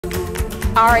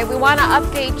All right, we want to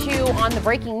update you on the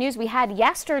breaking news we had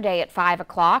yesterday at 5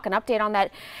 o'clock. An update on that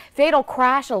fatal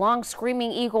crash along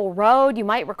Screaming Eagle Road. You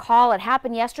might recall it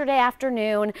happened yesterday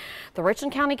afternoon. The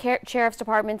Richland County Sheriff's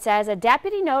Department says a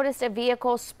deputy noticed a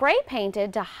vehicle spray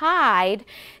painted to hide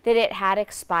that it had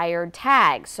expired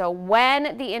tags. So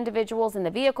when the individuals in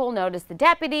the vehicle noticed the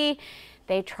deputy,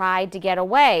 they tried to get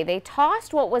away. They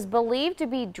tossed what was believed to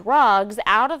be drugs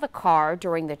out of the car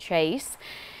during the chase.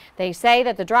 They say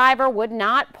that the driver would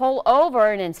not pull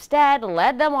over and instead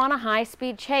led them on a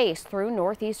high-speed chase through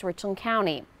northeast Richland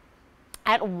County.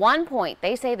 At one point,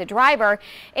 they say the driver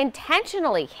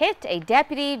intentionally hit a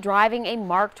deputy driving a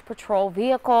marked patrol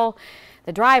vehicle.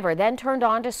 The driver then turned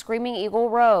onto Screaming Eagle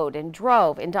Road and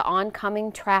drove into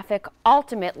oncoming traffic,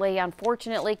 ultimately,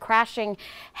 unfortunately, crashing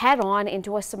head-on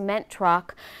into a cement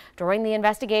truck. During the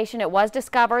investigation, it was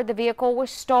discovered the vehicle was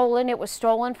stolen. It was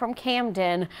stolen from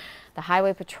Camden. The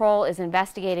Highway Patrol is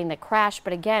investigating the crash,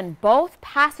 but again, both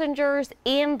passengers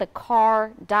in the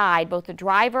car died. Both the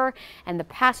driver and the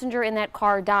passenger in that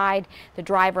car died. The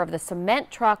driver of the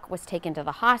cement truck was taken to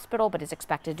the hospital, but is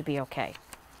expected to be okay.